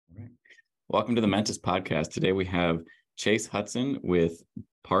Welcome to the Mentis podcast. Today we have Chase Hudson with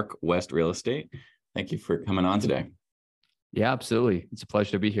Parkwest Real Estate. Thank you for coming on today. Yeah, absolutely. It's a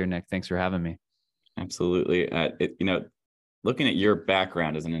pleasure to be here, Nick. Thanks for having me. Absolutely. Looking at your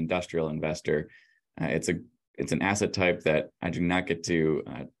background as an industrial investor, it's an asset type that I do not get to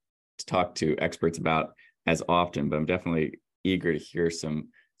talk to experts about as often, but I'm definitely eager to hear some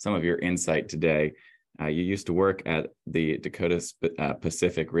of your insight today. You used to work at the Dakota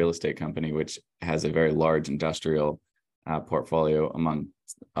Pacific Real Estate Company, which has a very large industrial portfolio among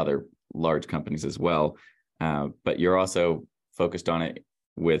other large companies as well. But you're also focused on it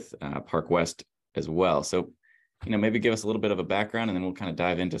with Parkwest as well. So, maybe give us a little bit of a background, and then we'll kind of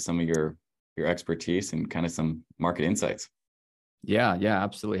dive into some of your expertise and kind of some market insights. Yeah,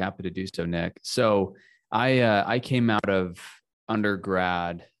 absolutely happy to do so, Nick. So I came out of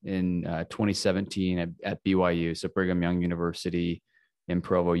undergrad in 2017 at BYU, so Brigham Young University in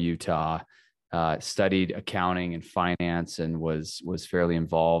Provo, Utah. Studied accounting and finance, and was fairly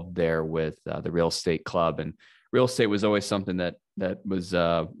involved there with the real estate club. And real estate was always something that was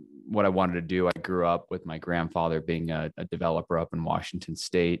what I wanted to do. I grew up with my grandfather being a developer up in Washington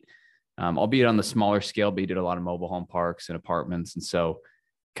State, albeit on the smaller scale, but he did a lot of mobile home parks and apartments, and so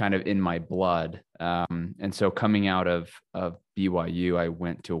kind of in my blood. And so coming out of BYU, I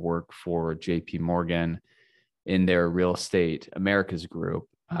went to work for JP Morgan in their real estate Americas group.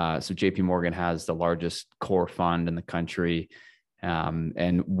 So JP Morgan has the largest core fund in the country.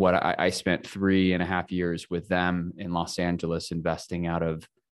 And what I spent 3.5 years with them in Los Angeles, investing out of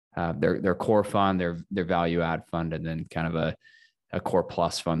their core fund, their value add fund, and then kind of a core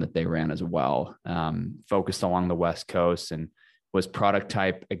plus fund that they ran as well. Focused along the West Coast and was product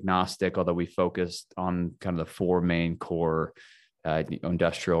type agnostic, although we focused on kind of the four main core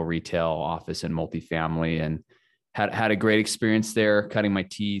industrial, retail, office, and multifamily, and had a great experience there, cutting my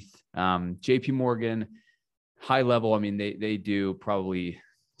teeth. JP Morgan, high level, I mean, they do probably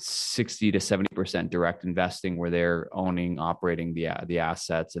 60 to 70% direct investing, where they're owning, operating the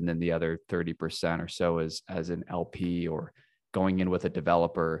assets, and then the other 30% or so as an LP or going in with a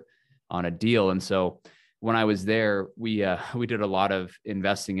developer on a deal. And so when I was there, we did a lot of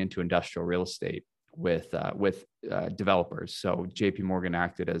investing into industrial real estate with developers. So JP Morgan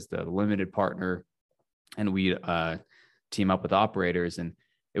acted as the limited partner, and we team up with operators. And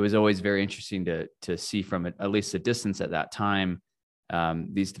it was always very interesting to see from at least a distance at that time,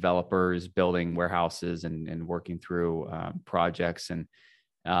 these developers building warehouses and working through projects, and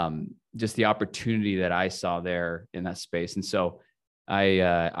just the opportunity that I saw there in that space. And so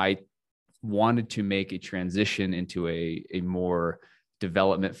I wanted to make a transition into a more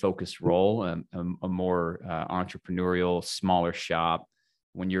development focused role, a more entrepreneurial, smaller shop.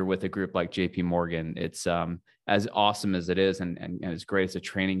 When you're with a group like JP Morgan, it's as awesome as it is, and as great as the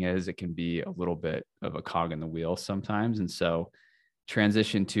training is, it can be a little bit of a cog in the wheel sometimes. And so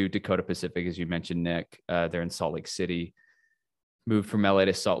transition to Dakota Pacific, as you mentioned, Nick, they're in Salt Lake City, moved from LA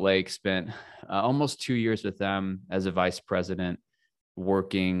to Salt Lake, spent almost 2 years with them as a vice president,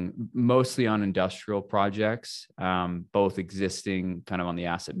 working mostly on industrial projects, both existing kind of on the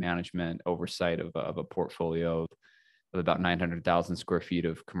asset management oversight of a portfolio of about 900,000 square feet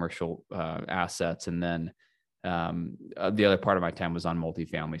of commercial assets. And then the other part of my time was on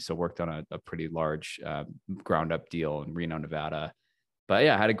multifamily. So worked on a pretty large ground up deal in Reno, Nevada. But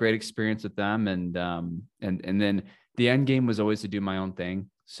yeah, I had a great experience with them. And then the end game was always to do my own thing.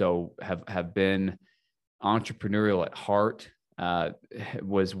 So have been entrepreneurial at heart.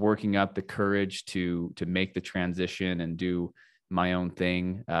 Was working up the courage to make the transition and do my own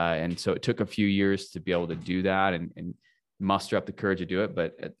thing. And so it took a few years to be able to do that and muster up the courage to do it.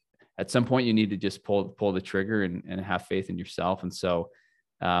 But at some point you need to just pull the trigger and have faith in yourself. And so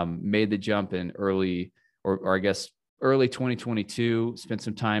made the jump in early 2022, spent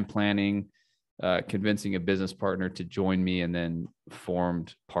some time planning, convincing a business partner to join me, and then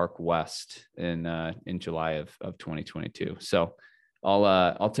formed Parkwest in July of 2022. So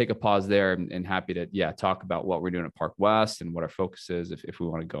I'll take a pause there and happy to talk about what we're doing at Parkwest and what our focus is if we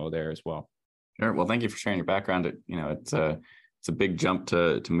want to go there as well. Sure. Well, thank you for sharing your background. It's a big jump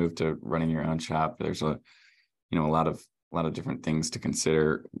to move to running your own shop. There's a lot of different things to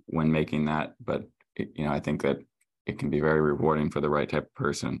consider when making that, but I think that it can be very rewarding for the right type of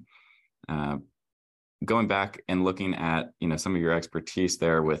person. Going back and looking at some of your expertise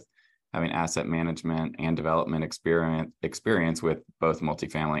there with having asset management and development experience with both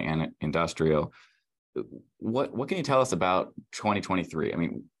multifamily and industrial, what can you tell us about 2023? I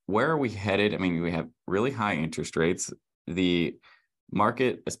mean, where are we headed? I mean, we have really high interest rates. The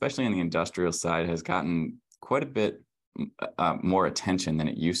market, especially on the industrial side, has gotten quite a bit more attention than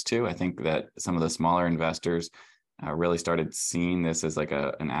it used to. I think that some of the smaller investors really started seeing this as like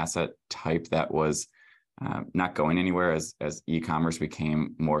an asset type that was not going anywhere as e-commerce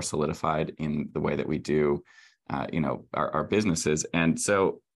became more solidified in the way that we do, our businesses. And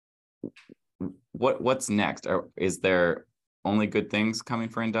so what's next? Is there only good things coming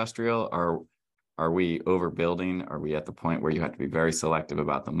for industrial? Are we overbuilding? Are we at the point where you have to be very selective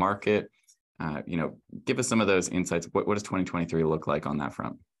about the market? Give us some of those insights. What does 2023 look like on that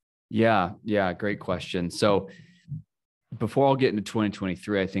front? Yeah, great question. So before I'll get into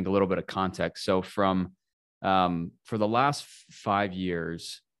 2023, I think a little bit of context. So for the last 5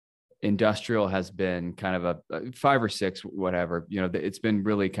 years, industrial has been kind of a 5 or 6, whatever, it's been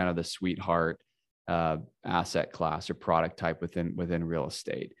really kind of the sweetheart asset class or product type within real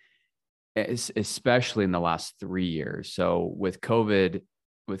estate, especially in the last 3 years. So with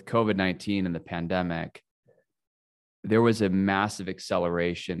COVID-19 and the pandemic, there was a massive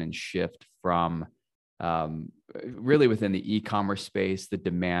acceleration and shift from really within the e-commerce space, the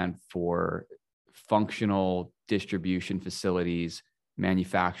demand for functional distribution facilities,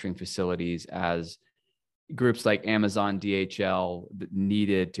 manufacturing facilities, as groups like Amazon, DHL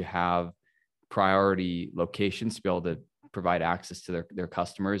needed to have priority locations to be able to provide access to their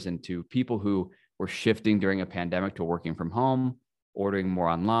customers, and to people who were shifting during a pandemic to working from home, ordering more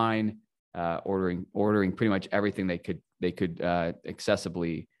online, ordering pretty much everything they could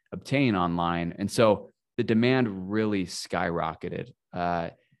accessibly obtain online. And so the demand really skyrocketed,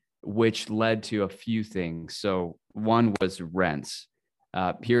 which led to a few things. So one was rents.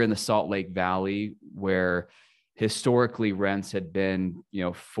 Here in the Salt Lake Valley, where historically rents had been,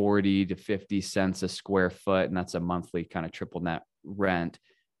 40 to 50 cents a square foot, and that's a monthly kind of triple net rent,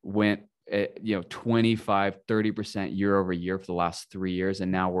 went 25-30% year over year for the last 3 years.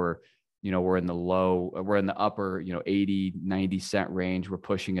 And now we're in the upper, 80-90 cent range. We're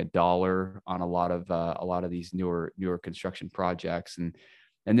pushing $1 on a lot of these newer construction projects. And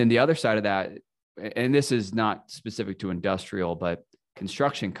then the other side of that, and this is not specific to industrial, but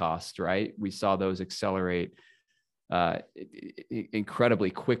construction costs, right? We saw those accelerate incredibly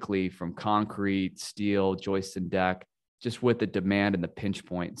quickly from concrete, steel, joist and deck, just with the demand and the pinch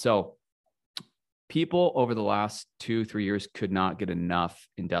point. So people over the last 2-3 years could not get enough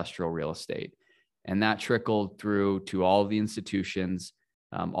industrial real estate. And that trickled through to all of the institutions,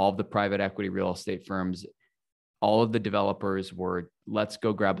 all of the private equity real estate firms. All of the developers were, let's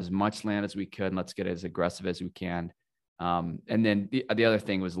go grab as much land as we could, and let's get as aggressive as we can. And then the other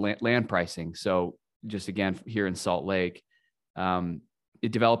thing was land pricing. So just again, here in Salt Lake, the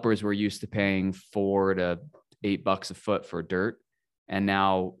developers were used to paying $4 to $8 a foot for dirt. And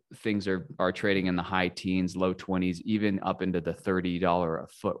now things are trading in the high teens, low 20s, even up into the $30 a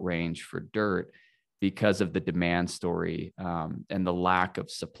foot range for dirt, because of the demand story and the lack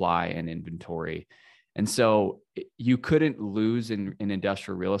of supply and inventory. And so you couldn't lose in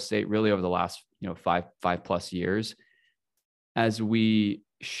industrial real estate really over the last 5+ years. As we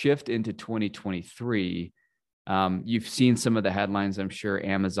shift into 2023, you've seen some of the headlines, I'm sure,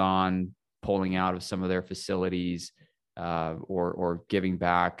 Amazon pulling out of some of their facilities, or giving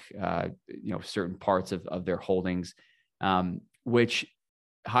back certain parts of their holdings, which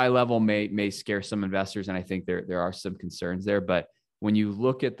high level may scare some investors, and I think there are some concerns there. But when you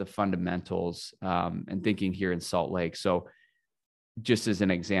look at the fundamentals, and thinking here in Salt Lake, so just as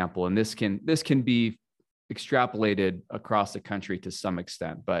an example, and this can be extrapolated across the country to some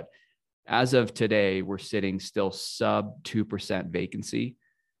extent, but as of today, we're sitting still sub 2% vacancy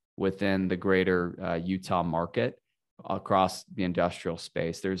within the greater Utah market across the industrial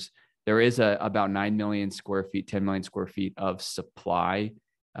space. There is about 9 million square feet, 10 million square feet of supply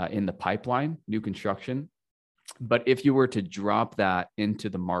in the pipeline, new construction. But if you were to drop that into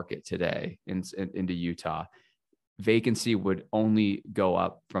the market today, into Utah, vacancy would only go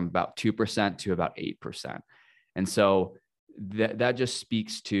up from about 2% to about 8%. And so that just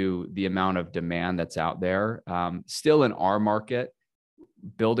speaks to the amount of demand that's out there. Still in our market,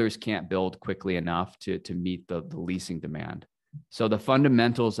 builders can't build quickly enough to meet the leasing demand. So the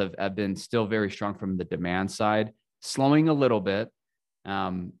fundamentals have been still very strong from the demand side, slowing a little bit,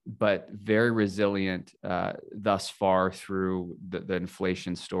 but very resilient thus far through the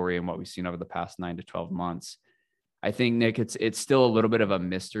inflation story and what we've seen over the past 9 to 12 months. I think, Nick, it's still a little bit of a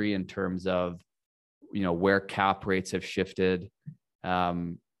mystery in terms of, where cap rates have shifted.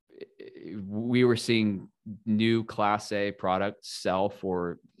 We were seeing new Class A products sell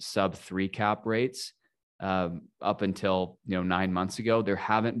for sub 3 cap rates up until 9 months ago. There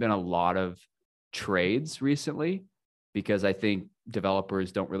haven't been a lot of trades recently, because I think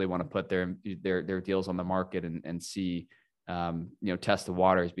developers don't really want to put their deals on the market and see, test the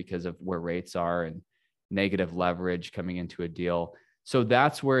waters because of where rates are and negative leverage coming into a deal. So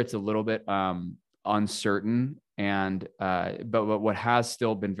that's where it's a little bit uncertain. And but what has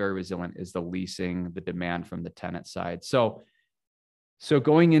still been very resilient is the leasing, the demand from the tenant side. So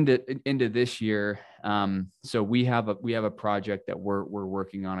going into this year, so we have a project that we're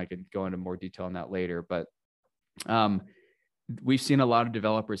working on. I could go into more detail on that later, but we've seen a lot of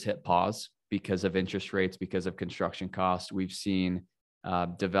developers hit pause because of interest rates, because of construction costs. We've seen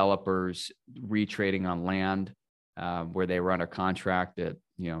developers retrading on land where they were under contract at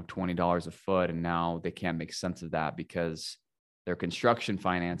 $20 a foot, and now they can't make sense of that because their construction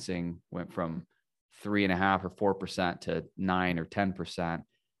financing went from 3.5% or 4% to 9 or 10%.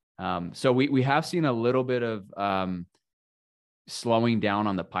 So we have seen a little bit of slowing down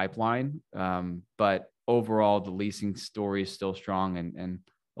on the pipeline, but overall the leasing story is still strong, and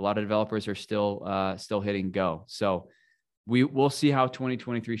a lot of developers are still hitting go. So we'll see how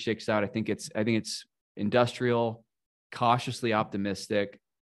 2023 shakes out. I think it's industrial, cautiously optimistic,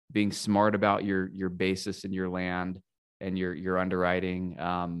 being smart about your basis and your land and your underwriting,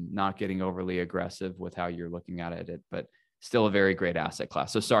 not getting overly aggressive with how you're looking at it, but still a very great asset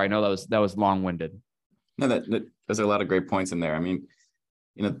class. So sorry, I know that was long-winded. No, there's a lot of great points in there. I mean,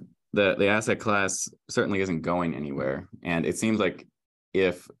 the asset class certainly isn't going anywhere. And it seems like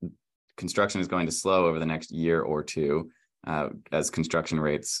if construction is going to slow over the next year or two, as construction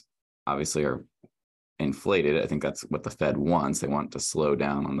rates obviously are inflated, I think that's what the Fed wants. They want to slow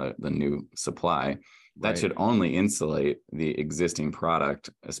down on the new supply. That Right. should only insulate the existing product,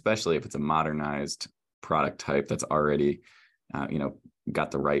 especially if it's a modernized product type that's already,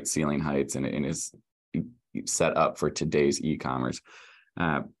 got the right ceiling heights and is set up for today's e-commerce.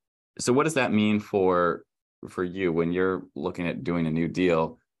 So what does that mean for you when you're looking at doing a new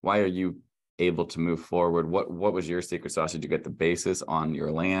deal? Why are you able to move forward? What was your secret sauce? Did you get the basis on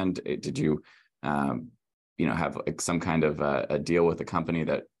your land? Did you, have like some kind of a deal with a company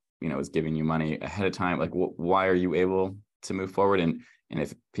that is giving you money ahead of time? Like, why are you able to move forward? And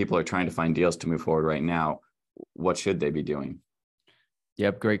if people are trying to find deals to move forward right now, what should they be doing?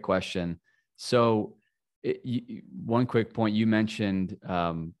 Yep, great question. So one quick point you mentioned,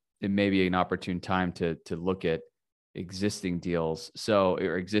 it may be an opportune time to look at existing deals,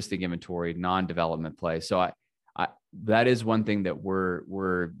 or existing inventory, non-development play. So I that is one thing that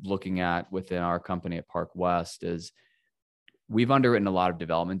we're looking at within our company at Parkwest is we've underwritten a lot of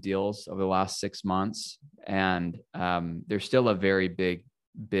development deals over the last 6 months, and there's still a very big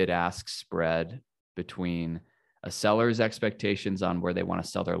bid-ask spread between a seller's expectations on where they want to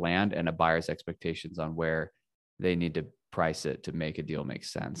sell their land and a buyer's expectations on where they need to price it to make a deal make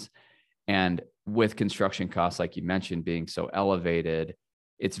sense. And with construction costs, like you mentioned, being so elevated,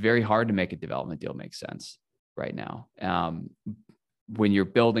 it's very hard to make a development deal make sense right now. When you're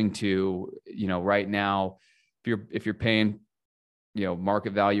building to, right now, if you're paying,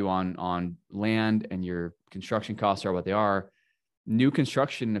 market value on land and your construction costs are what they are, new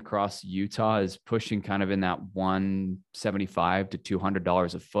construction across Utah is pushing kind of in that $175 to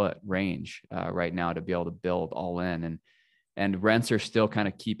 $200 a foot range right now to be able to build all in. And rents are still kind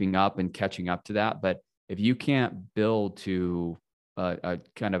of keeping up and catching up to that. But if you can't build to a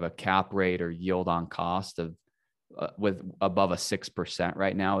kind of a cap rate or yield on cost of with above a 6%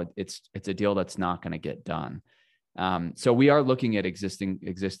 right now, it's a deal that's not going to get done. So we are looking at existing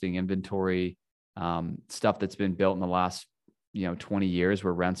inventory, stuff that's been built in the last 20 years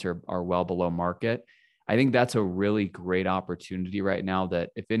where rents are well below market. I think that's a really great opportunity right now,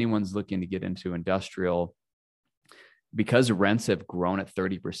 that if anyone's looking to get into industrial, because rents have grown at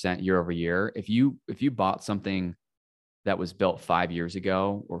 30% year over year, if you bought something that was built 5 years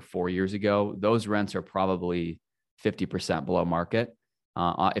ago or 4 years ago, those rents are probably 50% below market.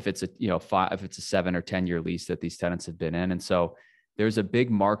 If it's a 7 or 10 year lease that these tenants have been in. And so there's a big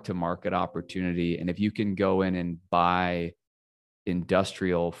mark to market opportunity. And if you can go in and buy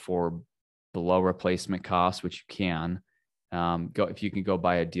industrial for below replacement costs, which you can, if you can go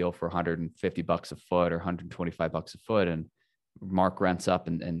buy a deal for $150 a foot or $125 a foot and mark rents up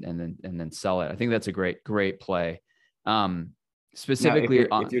and then sell it, I think that's a great play. Specifically,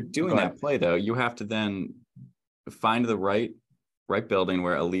 now, if you're doing that play though, you have to then find the right building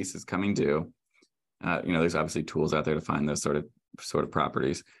where a lease is coming due. There's obviously tools out there to find those sort of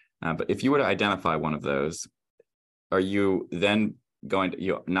properties. But if you were to identify one of those, are you then going to,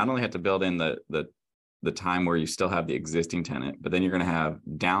 you not only have to build in the time where you still have the existing tenant, but then you're going to have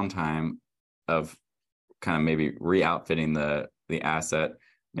downtime of kind of maybe re-outfitting the asset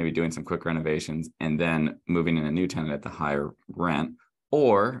maybe doing some quick renovations, and then moving in a new tenant at the higher rent,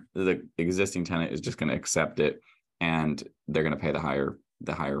 or the existing tenant is just going to accept it and they're going to pay the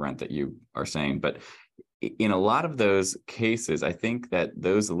higher rent that you are saying. But in a lot of those cases, I think that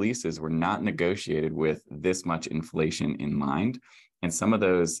those leases were not negotiated with this much inflation in mind. And some of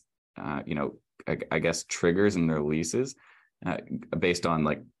those, I guess, triggers in their leases based on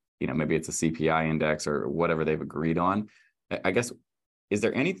like, maybe it's a CPI index or whatever they've agreed on. I guess, is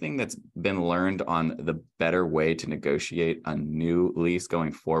there anything that's been learned on the better way to negotiate a new lease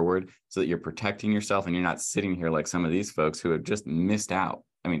going forward so that you're protecting yourself and you're not sitting here like some of these folks who have just missed out?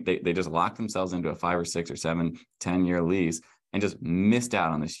 I mean, they just locked themselves into a 5 or 6 or 7, 10-year lease and just missed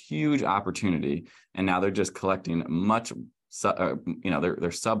out on this huge opportunity. And now they're just collecting much, they're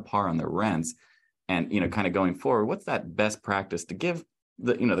subpar on their rents. And, kind of going forward, what's that best practice to give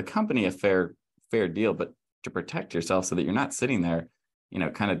the company a fair deal, but to protect yourself so that you're not sitting there,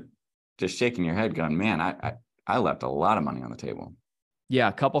 kind of just shaking your head going, man, I left a lot of money on the table. Yeah.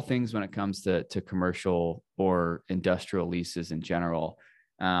 A couple things when it comes to commercial or industrial leases in general.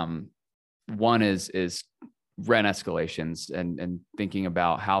 One is rent escalations and thinking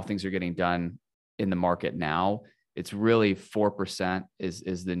about how things are getting done in the market now. It's really 4%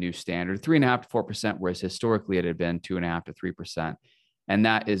 is the new standard, 3.5 to 4%, whereas historically it had been 2.5 to 3%. And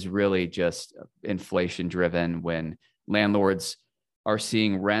that is really just inflation driven when landlords are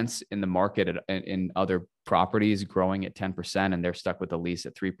seeing rents in the market in other properties growing at 10% and they're stuck with a lease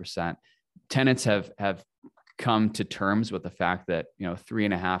at 3%. Tenants have come to terms with the fact that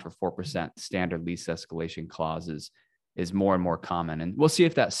 3.5 or 4% standard lease escalation clauses is more and more common, and we'll see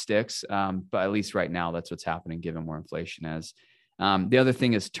if that sticks. But at least right now, that's what's happening given where inflation is. The other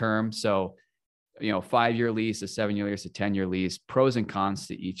thing is term. So 5-year lease, a 7-year lease, a 10-year lease. Pros and cons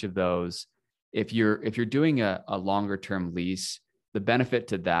to each of those. If you're doing a longer term lease, the benefit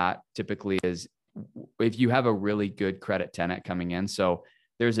to that typically is if you have a really good credit tenant coming in. So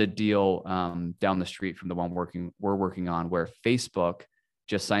there's a deal down the street from the one we're working on where Facebook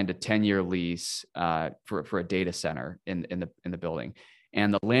just signed a 10-year lease for a data center in the building,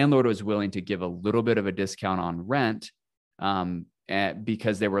 and the landlord was willing to give a little bit of a discount on rent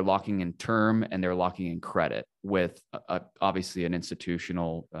because they were locking in term and they're locking in credit with obviously an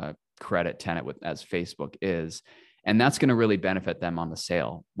institutional credit tenant as Facebook is, and that's going to really benefit them on the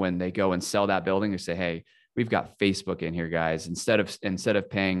sale when they go and sell that building. They say, hey, we've got Facebook in here, guys. Instead of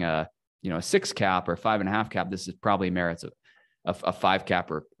paying a 6 cap or 5.5 cap, this is probably merits a 5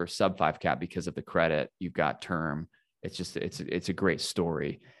 cap or sub 5 cap because of the credit. You've got term. It's a great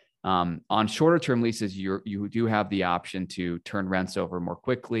story. On shorter term leases, you do have the option to turn rents over more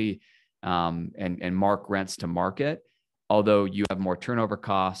quickly and mark rents to market. Although you have more turnover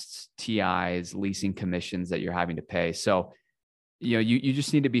costs, TIs, leasing commissions that you're having to pay. So you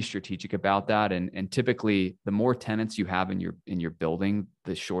just need to be strategic about that. And typically the more tenants you have in your building,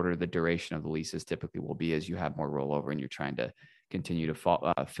 the shorter the duration of the leases typically will be as you have more rollover and you're trying to continue to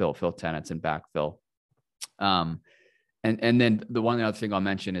fill tenants and backfill. And then the one other thing I'll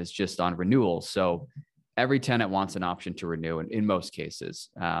mention is just on renewals. So every tenant wants an option to renew in most cases.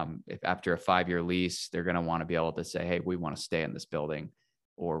 If after a 5-year lease, they're going to want to be able to say, hey, we want to stay in this building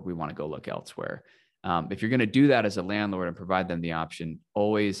or we want to go look elsewhere. If you're going to do that as a landlord and provide them the option,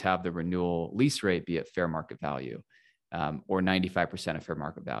 always have the renewal lease rate be at fair market value or 95% of fair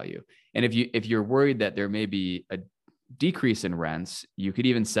market value. And if you're worried that there may be a decrease in rents, you could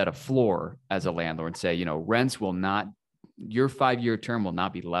even set a floor as a landlord and say, rents will not, your 5-year term will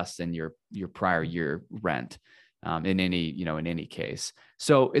not be less than your prior year rent in any case.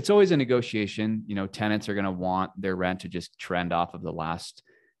 So it's always a negotiation. Tenants are going to want their rent to just trend off of the last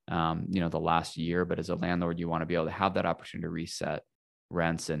year. But as a landlord, you want to be able to have that opportunity to reset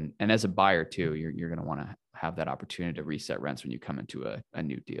rents. And as a buyer too, you're going to want to have that opportunity to reset rents when you come into a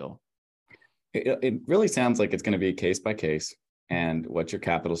new deal. It really sounds like it's going to be case by case. And what's your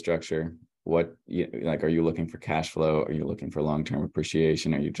capital structure? What are you looking for cash flow? Are you looking for long-term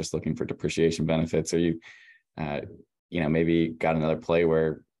appreciation? Are you just looking for depreciation benefits? Are you, maybe got another play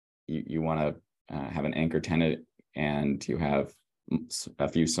where you want to have an anchor tenant and you have a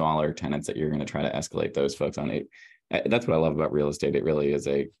few smaller tenants that you're going to try to escalate those folks on it. That's what I love about real estate. It really is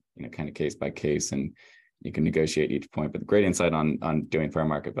a kind of case by case, and you can negotiate each point. But great insight on doing fair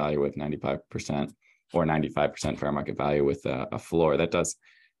market value with 95% or 95% fair market value with a floor. That does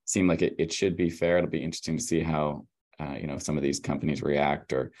seem like it should be fair. It'll be interesting to see how some of these companies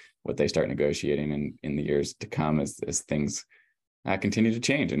react or what they start negotiating in the years to come as things continue to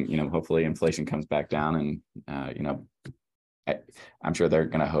change, and hopefully inflation comes back down, and I'm sure they're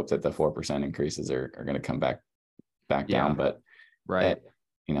going to hope that the 4% increases are going to come back down. But right,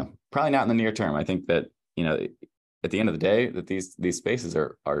 probably not in the near term. I think that, at the end of the day, that these spaces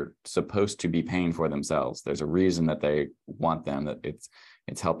are supposed to be paying for themselves. There's a reason that they want them, that it's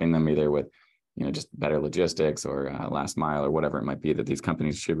helping them either with, just better logistics or last mile or whatever it might be, that these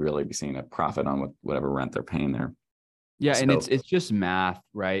companies should really be seeing a profit on whatever rent they're paying there. Yeah. So, And it's just math,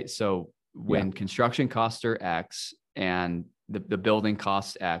 right? So when yeah. construction costs are X and the building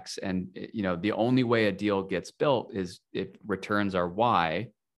costs X, and the only way a deal gets built is if returns are Y,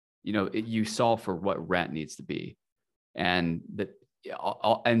 you solve for what rent needs to be. And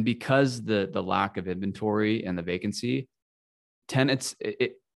and because the lack of inventory and the vacancy, tenants,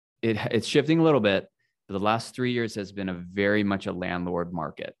 it's shifting a little bit. But the last 3 years has been a very much a landlord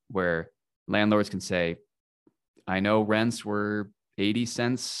market where landlords can say, I know rents were 80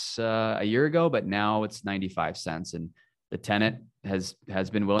 cents a year ago, but now it's 95 cents. And the tenant has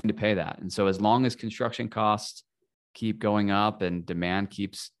been willing to pay that. And so as long as construction costs keep going up and demand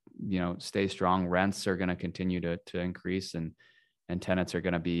keeps, stay strong, rents are going to continue to increase, and tenants are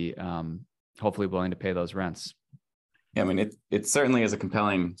going to be hopefully willing to pay those rents. Yeah, I mean, it certainly is a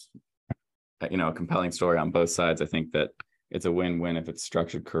compelling story on both sides. I think that it's a win-win if it's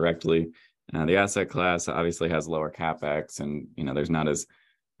structured correctly. The asset class obviously has lower capex, and there's not as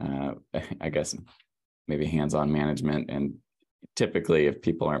I guess maybe hands-on management. And typically, if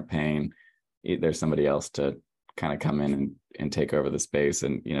people aren't paying, there's somebody else to kind of come in and take over the space.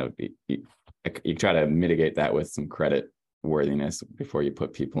 And you try to mitigate that with some credit worthiness before you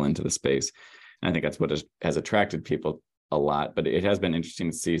put people into the space. And I think that's what has attracted people a lot. But it has been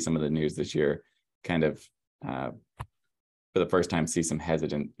interesting to see some of the news this year, kind of for the first time, see some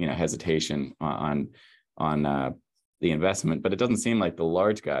hesitation on the investment. But it doesn't seem like the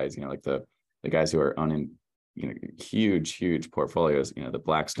large guys, like the guys who are owning huge portfolios, the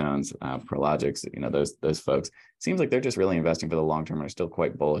Blackstones, Prologics, those folks, seems like they're just really investing for the long term and are still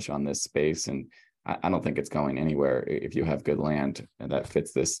quite bullish on this space. And I don't think it's going anywhere if you have good land that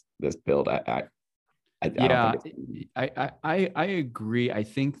fits this build. I agree. I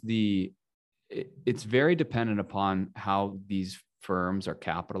think it's very dependent upon how these firms are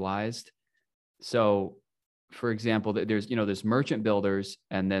capitalized. So, for example, there's merchant builders,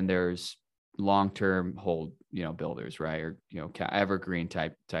 and then there's long-term hold, builders, right? Or, evergreen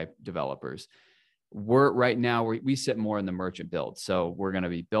type developers. We sit more in the merchant build. So we're going to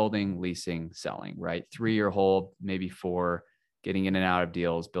be building, leasing, selling, right? 3-year hold, maybe 4, getting in and out of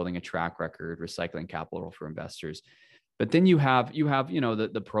deals, building a track record, recycling capital for investors. But then you have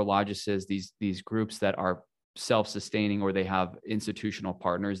the Prologises, these groups that are self-sustaining, or they have institutional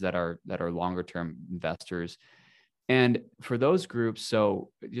partners that are longer term investors. And for those groups, so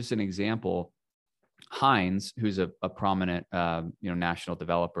just an example, Hines, who's a prominent national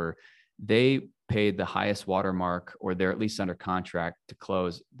developer, they paid the highest watermark, or they're at least under contract to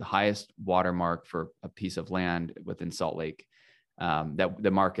close the highest watermark for a piece of land within Salt Lake that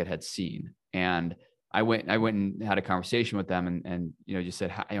the market had seen. And I went and had a conversation with them and just said,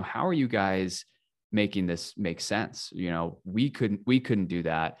 how are you guys making this make sense? We couldn't do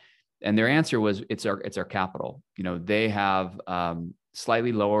that. And their answer was, it's our capital. They have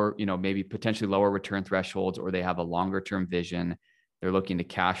slightly lower, maybe potentially lower return thresholds, or they have a longer term vision. They're looking to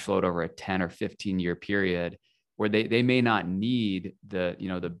cash flow it over a 10 or 15 year period, where they may not need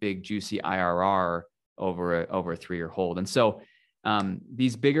the big juicy IRR over a 3-year hold. And so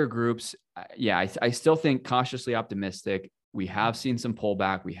these bigger groups, I still think cautiously optimistic. We have seen some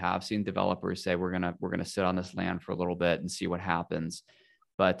pullback. We have seen developers say we're gonna sit on this land for a little bit and see what happens.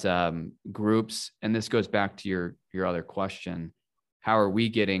 But groups, and this goes back to your other question, how are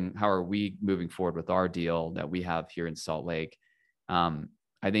we moving forward with our deal that we have here in Salt Lake?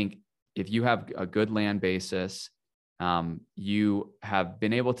 I think if you have a good land basis, you have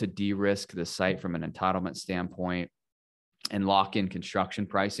been able to de-risk the site from an entitlement standpoint and lock in construction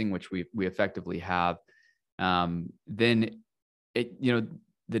pricing, which we effectively have, then the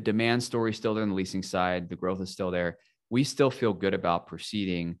demand story is still there on the leasing side. The growth is still there. We still feel good about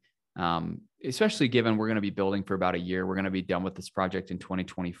proceeding, especially given we're going to be building for about a year. We're going to be done with this project in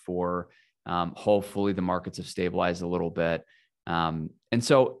 2024. Hopefully the markets have stabilized a little bit. And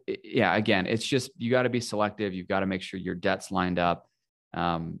so, again, it's just, you got to be selective. You've got to make sure your debt's lined up,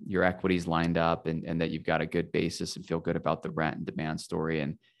 your equity's lined up, and that you've got a good basis and feel good about the rent and demand story.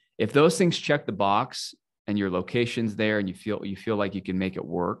 And if those things check the box and your location's there and you feel like you can make it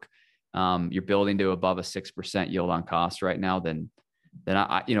work, you're building to above a 6% yield on cost right now, then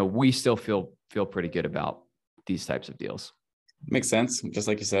we still feel pretty good about these types of deals. Makes sense. Just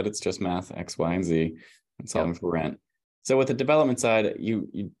like you said, it's just math, X, Y, and Z, and solving for rent. So with the development side,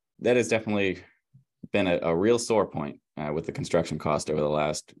 that is definitely been a real sore point with the construction cost over the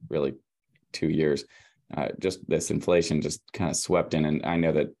last really 2 years. Just this inflation just kind of swept in. And I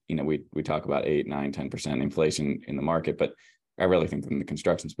know that, we talk about 8, 9, 10% inflation in the market, but I really think in the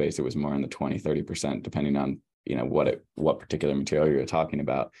construction space, it was more in the 20, 30%, depending on, what particular material you're talking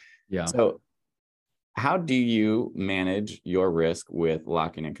about. Yeah. So how do you manage your risk with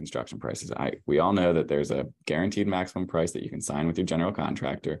locking in construction prices? We all know that there's a guaranteed maximum price that you can sign with your general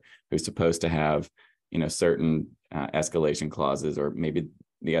contractor, who's supposed to have, certain escalation clauses, or maybe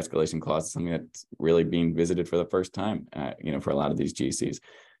the escalation clause is something that's really being visited for the first time, for a lot of these GCs.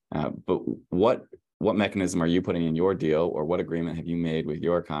 But what mechanism are you putting in your deal, or what agreement have you made with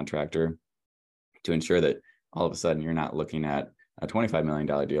your contractor to ensure that all of a sudden you're not looking at a $25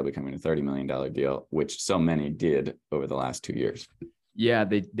 million deal becoming a $30 million deal, which so many did over the last 2 years? Yeah,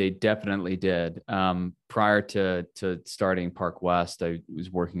 they definitely did. Prior to starting Parkwest, I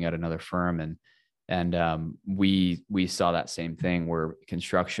was working at another firm, and we saw that same thing where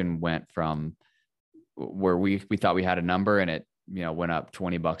construction went from where we thought we had a number, and it went up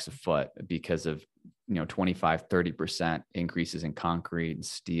 $20 a foot because of 25, 30% increases in concrete and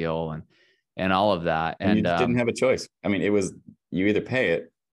steel and all of that. And you just didn't have a choice. I mean, it was, you either pay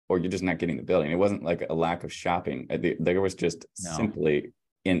it or you're just not getting the building. It wasn't like a lack of shopping. There was just simply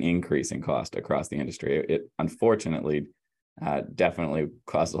an increase in cost across the industry. It unfortunately definitely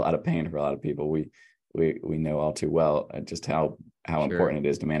caused a lot of pain for a lot of people. We know all too well just how important it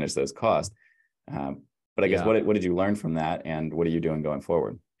is to manage those costs. But I guess what did you learn from that, and what are you doing going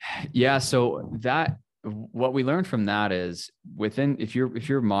forward? Yeah, so what we learned from that is if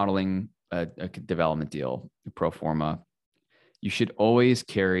you're modeling a development deal, a pro forma, you should always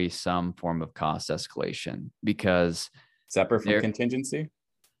carry some form of cost escalation, because separate from contingency.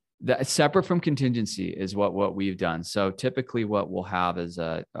 That separate from contingency is what we've done. So typically what we'll have is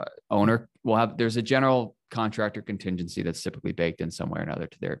there's a general contractor contingency that's typically baked in somewhere or another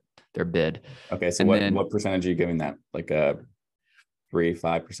to their bid. Okay. So what percentage are you giving that? Like a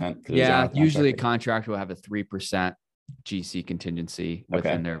 3-5%? Yeah. Usually a contractor will have a 3% GC contingency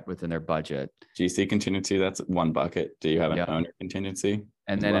within their budget. GC contingency, that's one bucket. Do you have an owner contingency?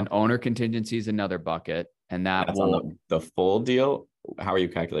 And then an owner contingency is another bucket. And that's on the full deal. How are you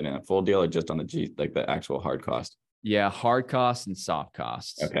calculating that? Full deal or just on the actual hard cost? Yeah, hard costs and soft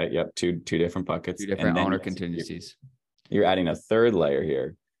costs. Okay. Yep. Two different buckets. Two different owner contingencies. You're adding a third layer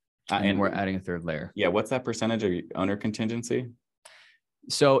here. And we're adding a third layer. Yeah. What's that percentage of owner contingency?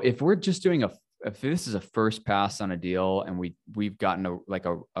 So if we're just doing if this is a first pass on a deal, and we've gotten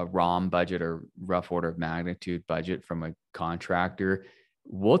a ROM budget, or rough order of magnitude budget, from a contractor,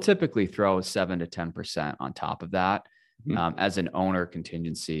 we'll typically throw 7 to 10% on top of that. As an owner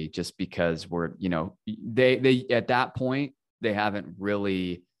contingency, just because they at that point, they haven't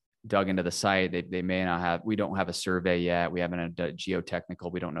really dug into the site. They may not have, we don't have a survey yet. We haven't done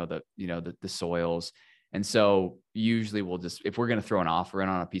geotechnical. We don't know the soils. And so usually we'll just, if we're going to throw an offer in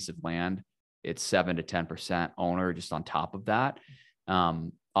on a piece of land, it's 7 to 10% owner just on top of that,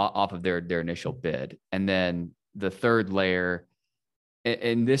 off of their initial bid. And then the third layer,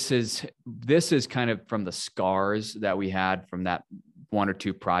 and this is kind of from the scars that we had from that 1 or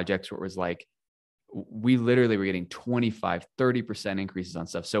 2 projects, where it was like, we literally were getting 25, 30% increases on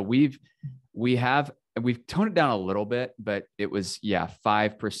stuff. So we've toned it down a little bit, but it was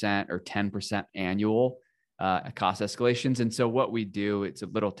 5% or 10% annual cost escalations. And so what we do, it's a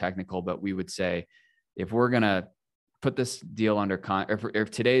little technical, but we would say, if we're going to put this deal under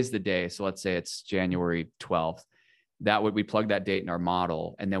if today's the day, so let's say it's January 12th, we plug that date in our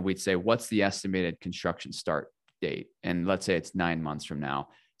model, and then we'd say, what's the estimated construction start date? And let's say it's 9 months from now.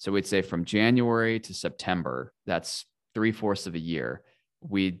 So we'd say from January to September, that's 3/4 of a year.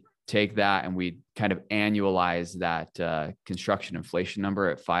 We'd take that and we'd kind of annualize that construction inflation number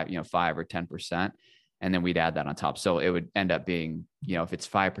at 5 or 10%. And then we'd add that on top. So it would end up being, if it's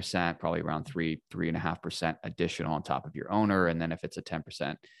 5%, probably around 3.5% additional on top of your owner. And then if it's a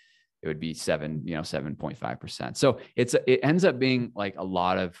 10%, it would be 7.5%. So it ends up being like a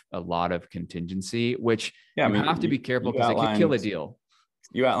lot of contingency, which you have to be careful, because it could kill a deal.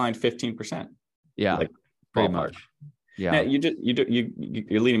 You outlined 15%. Yeah, pretty much. Yeah. Now,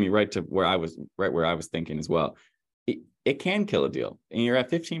 you're leading me right to where I was thinking as well. It can kill a deal, and you're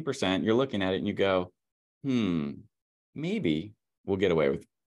at 15%. You're looking at it and you go, maybe we'll get away with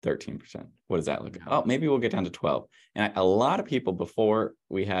 13%. What does that look like? Oh, maybe we'll get down to 12. And a lot of people, before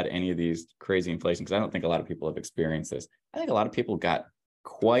we had any of these crazy inflation, because I don't think a lot of people have experienced this, I think a lot of people got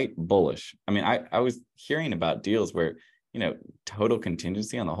quite bullish. I mean, I was hearing about deals where, total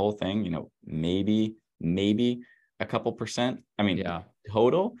contingency on the whole thing, maybe a couple percent. I mean,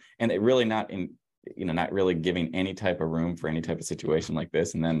 total, and it really not not really giving any type of room for any type of situation like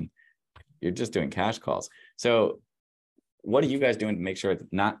this. And then you're just doing cash calls. So what are you guys doing to make sure it's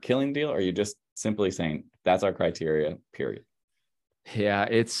not killing the deal? Or are you just simply saying that's our criteria, period? Yeah,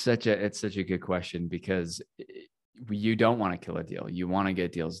 it's such a good question, because you don't want to kill a deal. You want to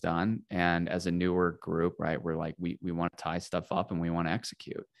get deals done. And as a newer group, right, we're like, we want to tie stuff up and we want to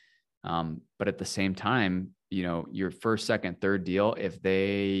execute. But at the same time, your first, second, third deal, if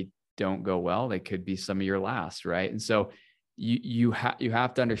they don't go well, they could be some of your last, right? And so you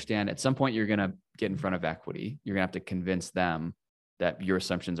have to understand, at some point you're going to get in front of equity. You're going to have to convince them that your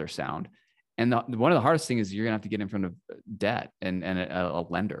assumptions are sound. And one of the hardest things is you're going to have to get in front of debt and a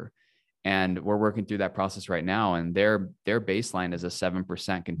lender. And we're working through that process right now. And their baseline is a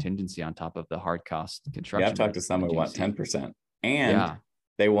 7% contingency on top of the hard cost construction. Yeah, I've talked to some who want 10%. And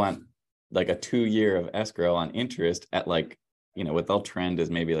they want like a 2-year of escrow on interest at like, what they'll trend is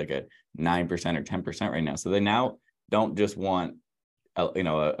maybe like a 9% or 10% right now. So they now don't just want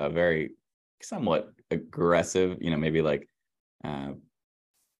a very somewhat aggressive, maybe like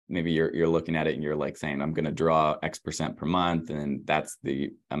maybe you're looking at it and you're like saying, I'm going to draw X% per month, and that's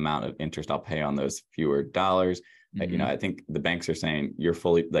the amount of interest I'll pay on those fewer dollars. Mm-hmm. I think the banks are saying you're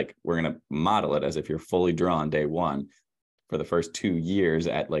fully, like, we're going to model it as if you're fully drawn day one for the first 2 years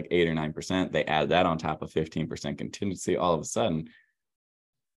at like 8 or 9%. They add that on top of 15% contingency. All of a sudden,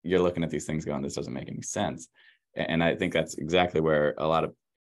 you're looking at these things going, this doesn't make any sense. And I think that's exactly where a lot of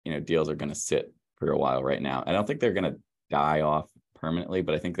deals are going to sit for a while right now. I don't think they're going to die off permanently,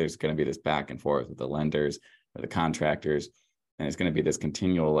 but I think there's going to be this back and forth with the lenders or the contractors, and it's going to be this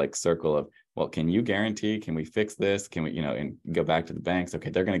continual like circle of, well, can you guarantee, can we fix this, can we and go back to the banks? Okay,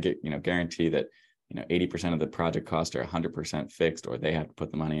 they're going to get guarantee that 80% of the project costs are 100% fixed, or they have to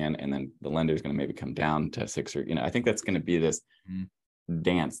put the money in, and then the lender is going to maybe come down to 6, or I think that's going to be this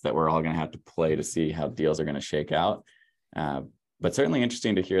dance that we're all going to have to play to see how deals are going to shake out. But certainly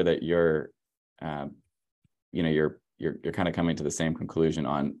interesting to hear that you're kind of coming to the same conclusion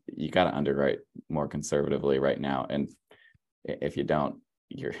on, you got to underwrite more conservatively right now, and if you don't,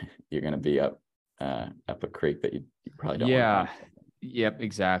 you're going to be up a creek that you probably don't want to. Yep,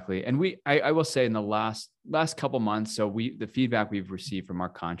 exactly. And I will say in the last couple months, so the feedback we've received from our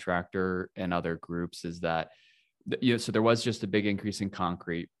contractor and other groups is that so there was just a big increase in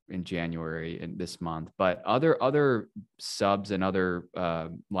concrete in January and this month, but other subs and other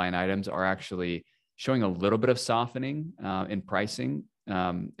line items are actually showing a little bit of softening in pricing.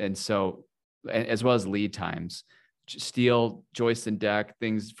 And so, as well as lead times, steel, joist and deck,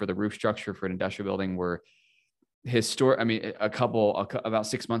 things for the roof structure for an industrial building were historic. I mean, about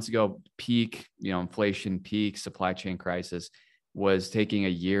 6 months ago, peak, inflation peak, supply chain crisis was taking a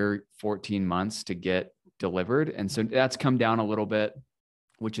year, 14 months to get delivered. And so that's come down a little bit,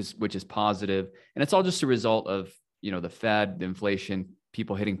 which is positive. And it's all just a result of, the Fed, the inflation,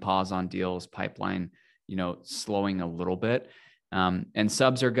 people hitting pause on deals, pipeline, slowing a little bit. And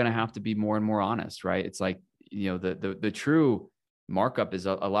subs are going to have to be more and more honest, right? It's like, the true markup is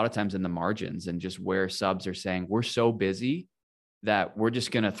a lot of times in the margins, and just where subs are saying, we're so busy that we're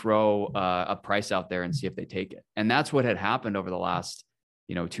just going to throw a price out there and see if they take it. And that's what had happened over the last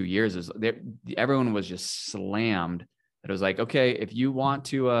 2 years, is everyone was just slammed. It was like, okay, if you want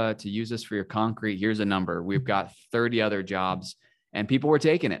to use this for your concrete, here's a number. We've got 30 other jobs, and people were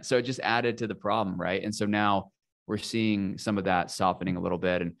taking it. So it just added to the problem, right? And so now we're seeing some of that softening a little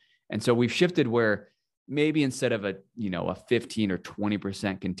bit. And so we've shifted where maybe instead of a 15 or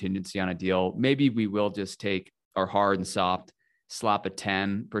 20% contingency on a deal, maybe we will just take our hard and soft, slap a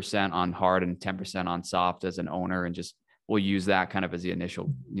 10% on hard and 10% on soft as an owner, and just we'll use that kind of as the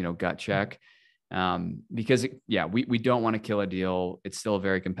initial, gut check. Because we don't want to kill a deal. It's still a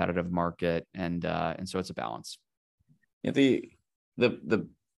very competitive market. And so it's a balance. Yeah,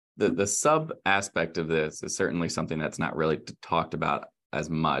 the sub aspect of this is certainly something that's not really talked about as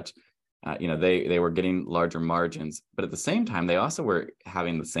much. They were getting larger margins, but at the same time, they also were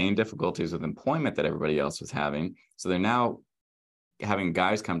having the same difficulties with employment that everybody else was having. So they're now having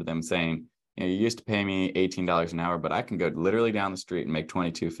guys come to them saying, you used to pay me $18 an hour, but I can go literally down the street and make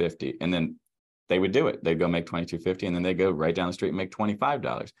 $22.50. And then they would do it. They'd go make $22.50, and then they go right down the street and make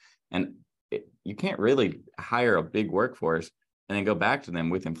 $25. And you can't really hire a big workforce and then go back to them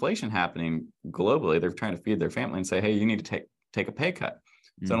with inflation happening globally. They're trying to feed their family and say, hey, you need to take a pay cut.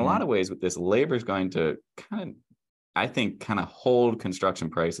 Mm-hmm. So in a lot of ways, with this, labor is going to kind of hold construction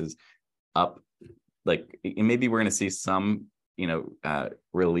prices up. Like, maybe we're going to see some,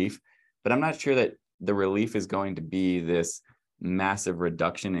 relief, but I'm not sure that the relief is going to be this massive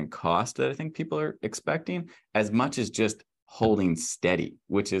reduction in cost that I think people are expecting, as much as just holding steady,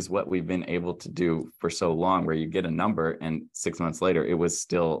 which is what we've been able to do for so long, where you get a number and 6 months later, it was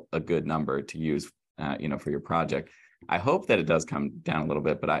still a good number to use, for your project. I hope that it does come down a little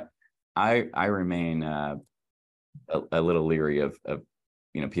bit, but I remain a little leery of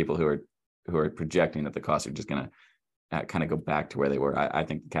people who are projecting that the costs are just going to kind of go back to where they were. I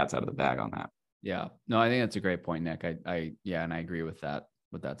think the cat's out of the bag on that. Yeah, no, I think that's a great point, Nick. And I agree with that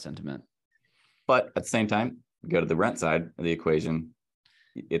sentiment. But at the same time, go to the rent side of the equation,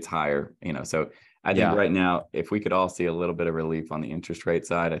 it's higher, so I think right now, if we could all see a little bit of relief on the interest rate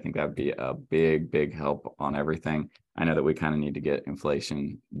side, I think that would be a big help on everything. I know that we kind of need to get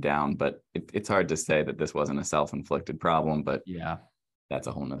inflation down, but it's hard to say that this wasn't a self-inflicted problem, but yeah, that's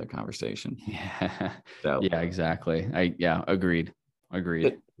a whole nother conversation. Yeah. So yeah, exactly. Agreed.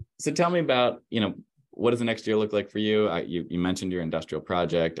 So tell me about, what does the next year look like for you? You mentioned your industrial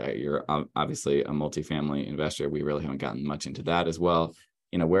project. You're obviously a multifamily investor. We really haven't gotten much into that as well.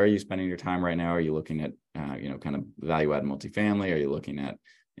 Where are you spending your time right now? Are you looking at, kind of value add multifamily? Are you looking at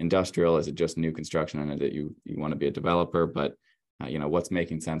industrial? Is it just new construction? I know that you want to be a developer, but, what's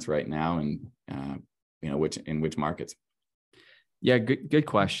making sense right now, and, which markets? Yeah, good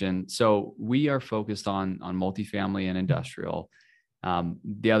question. So we are focused on multifamily and industrial.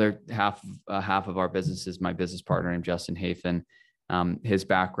 The other half of our business is my business partner named Justin Hafen. His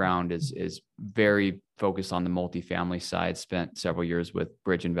background is very focused on the multifamily side. Spent several years with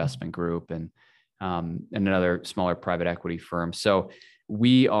Bridge Investment Group and another smaller private equity firm. So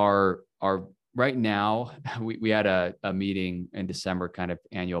we are right now. We had a meeting in December, kind of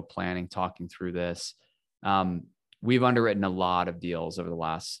annual planning, talking through this. We've underwritten a lot of deals over the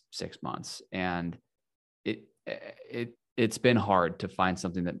last 6 months, and it's been hard to find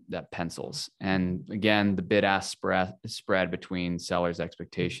something that pencils. And again, the bid-ask spread between sellers'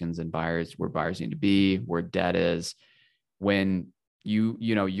 expectations and buyers, where buyers need to be, where debt is. When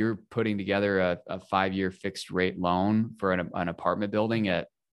you're putting together a 5-year fixed rate loan for an apartment building at,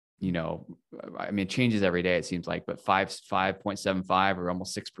 it changes every day, it seems like, but 5.75 or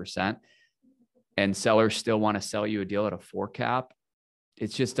almost 6%, and sellers still want to sell you a deal at a 4 cap. It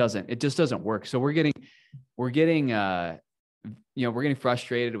just doesn't work. So we're getting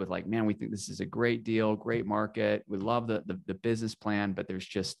frustrated with, like, man, we think this is a great deal, great market. We love the business plan, but there's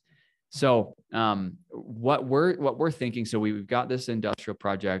just, so what we're thinking. So we've got this industrial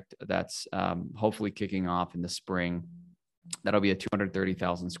project that's hopefully kicking off in the spring. That'll be a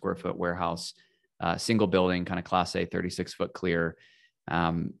 230,000 square foot warehouse, single building, kind of class A, 36-foot clear.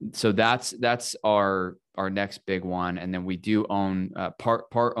 So that's our next big one. And then we do own part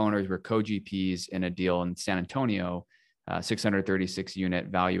owners. We're co-GPs in a deal in San Antonio, 636 unit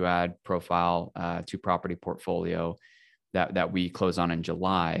value add profile, 2-property portfolio that we close on in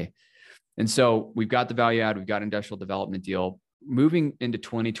July. And so we've got the value add, we've got industrial development deal. Moving into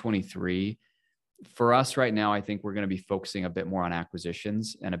 2023, for us right now, I think we're going to be focusing a bit more on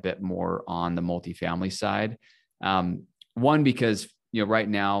acquisitions and a bit more on the multifamily side. One, because right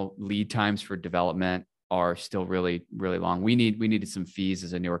now lead times for development are still really, really long. We needed some fees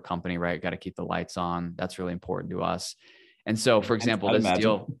as a newer company, right? Got to keep the lights on. That's really important to us. And so, for example, this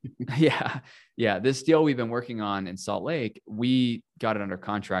deal, this deal we've been working on in Salt Lake, we got it under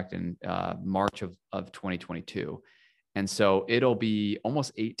contract in March of 2022. And so it'll be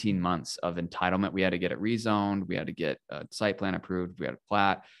almost 18 months of entitlement. We had to get it rezoned. We had to get a site plan approved. We had a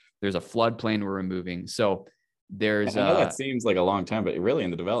plat. There's a floodplain we're removing. So there's I know that seems like a long time, but really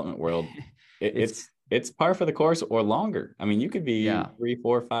in the development world, it's par for the course or longer. I mean, you could be 3,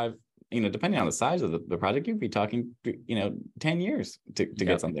 4, 5, depending on the size of the project, you'd be talking, 10 years to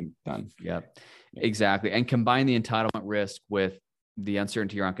get something done. Yep, exactly. And combine the entitlement risk with the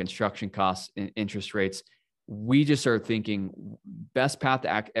uncertainty around construction costs and interest rates. We just are thinking best path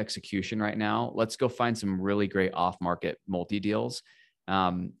to execution right now. Let's go find some really great off-market multi deals.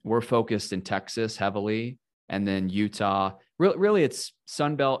 We're focused in Texas heavily, and then Utah. Really, it's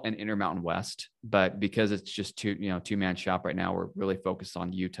Sunbelt and Intermountain West, but because it's just two-man shop right now, we're really focused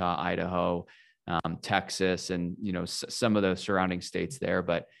on Utah, Idaho, Texas, and some of the surrounding states there.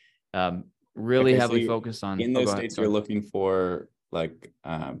 But really heavily focused on in those states. You're looking for a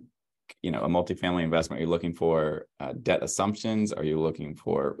multifamily investment. You're looking for debt assumptions. Are you looking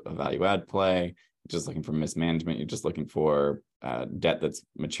for a value add play? You're just looking for mismanagement. You're just looking for debt that's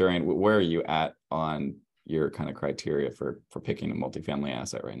maturing. Where are you at on your kind of criteria for picking a multifamily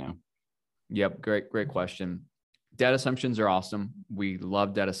asset right now? Yep. Great question. Debt assumptions are awesome. We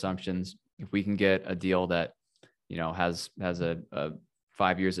love debt assumptions. If we can get a deal that, has a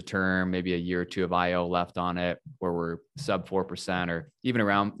 5 years of term, maybe a year or two of IO left on it, where we're sub 4% or even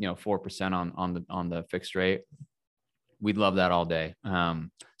around, 4% on the fixed rate, We'd love that all day.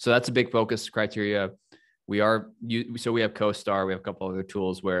 So that's a big focus criteria. We have CoStar. We have a couple other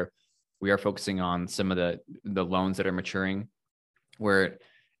tools where we are focusing on some of the loans that are maturing and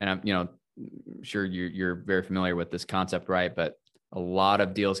I'm sure you're very familiar with this concept, right? But a lot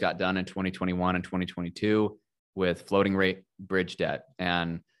of deals got done in 2021 and 2022 with floating rate bridge debt.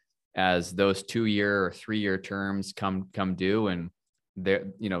 And as those 2-year or 3-year terms come due, and there,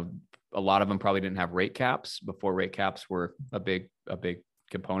 a lot of them probably didn't have rate caps before rate caps were a big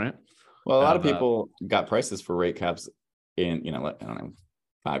component. Well, a lot of people got prices for rate caps in, I don't know,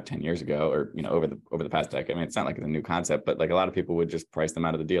 5-10 years ago, or, over the past decade. I mean, it's not like it's a new concept, but like a lot of people would just price them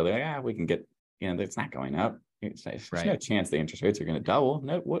out of the deal. They're like, yeah, we can get, it's not going up. There's no chance the interest rates are going to double.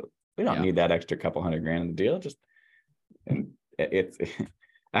 No, we don't need that extra couple $100,000 in the deal.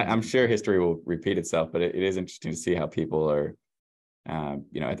 I'm sure history will repeat itself, but it is interesting to see how people are, at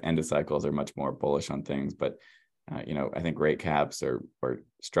the end of cycles are much more bullish on things. But, I think rate caps or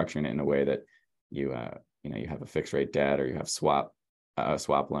structuring it in a way that you have a fixed rate debt, or you have a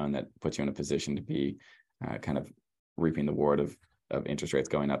swap loan that puts you in a position to be kind of reaping the reward of interest rates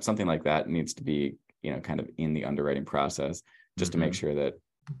going up. Something like that needs to be, kind of in the underwriting process, just to make sure that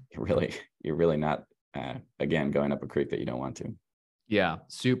you're really not, again, going up a creek that you don't want to. Yeah,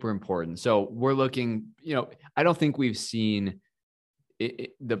 super important. So we're looking, I don't think we've seen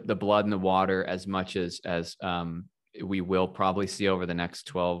the blood in the water as much as we will probably see over the next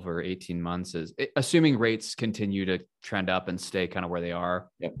 12 or 18 months, assuming rates continue to trend up and stay kind of where they are.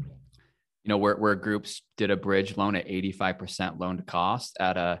 Yep. Where groups did a bridge loan at 85% loan to cost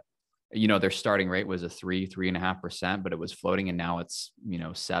at their starting rate was a 3.5%, but it was floating, and now it's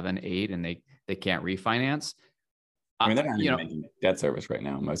 7-8, and they can't refinance. I mean, they're not even making debt service right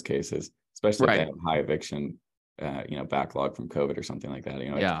now in most cases, especially if they have high eviction, backlog from COVID or something like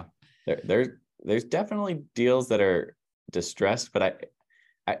that. There's definitely deals that are distressed, but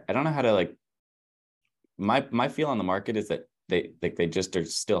I don't know how to my feel on the market is that they just are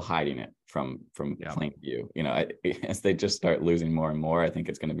still hiding it from plain view. As they just start losing more and more, I think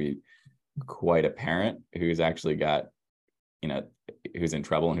it's going to be quite apparent who's actually got, who's in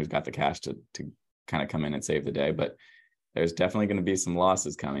trouble and who's got the cash to kind of come in and save the day. But there's definitely going to be some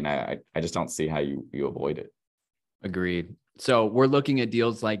losses coming. I just don't see how you avoid it. Agreed. So we're looking at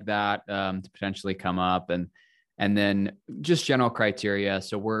deals like that to potentially come up, and then just general criteria.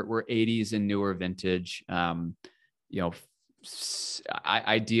 So we're 80s and newer vintage,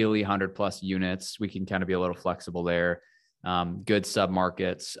 ideally 100+ units. We can kind of be a little flexible there. Good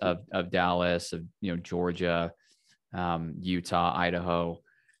submarkets of Dallas, of Georgia, Utah, Idaho,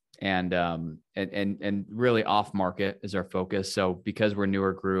 and really off market is our focus. So because we're a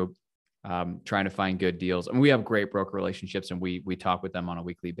newer group, trying to find good deals. I mean, we have great broker relationships, and we talk with them on a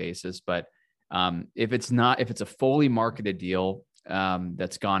weekly basis. But if it's a fully marketed deal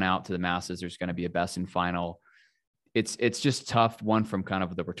that's gone out to the masses, there's going to be a best and final. It's just tough, one, from kind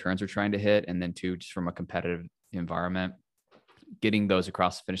of the returns we're trying to hit, and then two, just from a competitive environment, getting those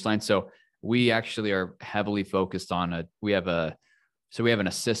across the finish line. So we actually are heavily focused on we have an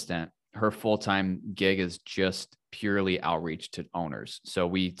assistant. Her full-time gig is just purely outreach to owners. So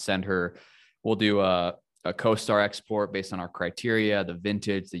we'll do a CoStar export based on our criteria, the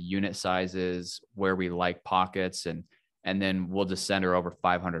vintage, the unit sizes, where we like pockets. And then we'll just send her over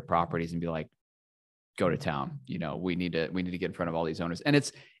 500 properties and be like, go to town. We need to get in front of all these owners. And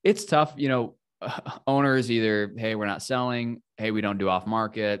it's tough, owners either, hey, we're not selling. Hey, we don't do off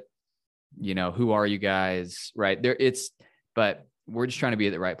market. Who are you guys? Right there. But we're just trying to be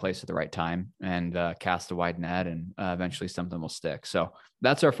at the right place at the right time and cast a wide net, and eventually something will stick. So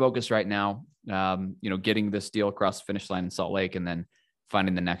that's our focus right now. Getting this deal across the finish line in Salt Lake, and then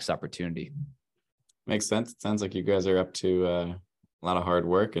finding the next opportunity. Makes sense. It sounds like you guys are up to a lot of hard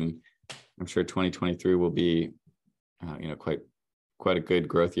work, and I'm sure 2023 will be, quite a good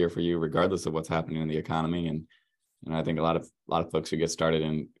growth year for you, regardless of what's happening in the economy. And I think a lot of folks who get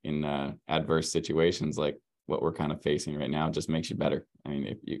started in adverse situations like what we're kind of facing right now just makes you better. I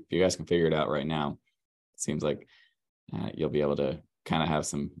mean, if you guys can figure it out right now, it seems like you'll be able to kind of have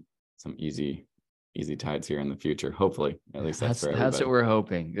some easy tides here in the future. Hopefully, at least that's what we're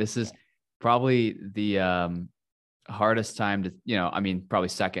hoping. This is probably the hardest time to, probably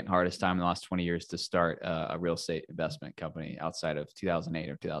second hardest time in the last 20 years to start a real estate investment company outside of 2008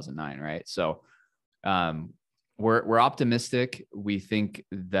 or 2009. Right. So we're optimistic. We think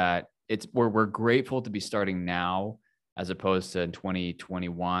that we're grateful to be starting now, as opposed to in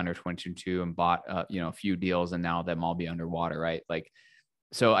 2021 or 2022 and bought, a few deals, and now them all be underwater. Right.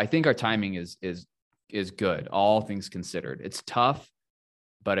 So I think our timing is good. All things considered. It's tough,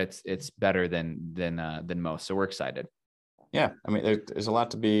 but it's better than most. So we're excited. Yeah, I mean, there's a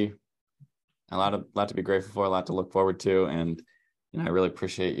lot to be a lot to be grateful for, a lot to look forward to, and I really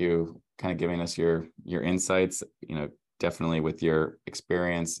appreciate you kind of giving us your insights. Definitely with your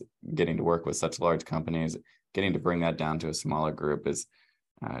experience, getting to work with such large companies, getting to bring that down to a smaller group is,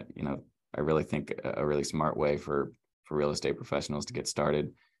 I really think a really smart way for real estate professionals to get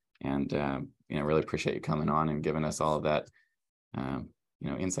started. And really appreciate you coming on and giving us all of that,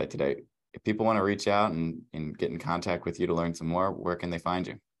 insight today. If people want to reach out and get in contact with you to learn some more, where can they find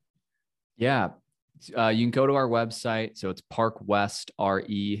you? Yeah. You can go to our website. So it's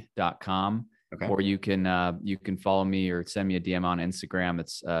parkwestre.com, Okay. or you can follow me or send me a DM on Instagram.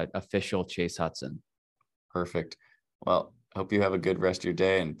 It's official Chase Hudson. Perfect. Well, hope you have a good rest of your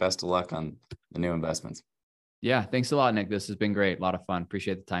day and best of luck on the new investments. Yeah. Thanks a lot, Nick. This has been great. A lot of fun.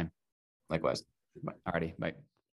 Appreciate the time. Likewise. Alrighty. Bye.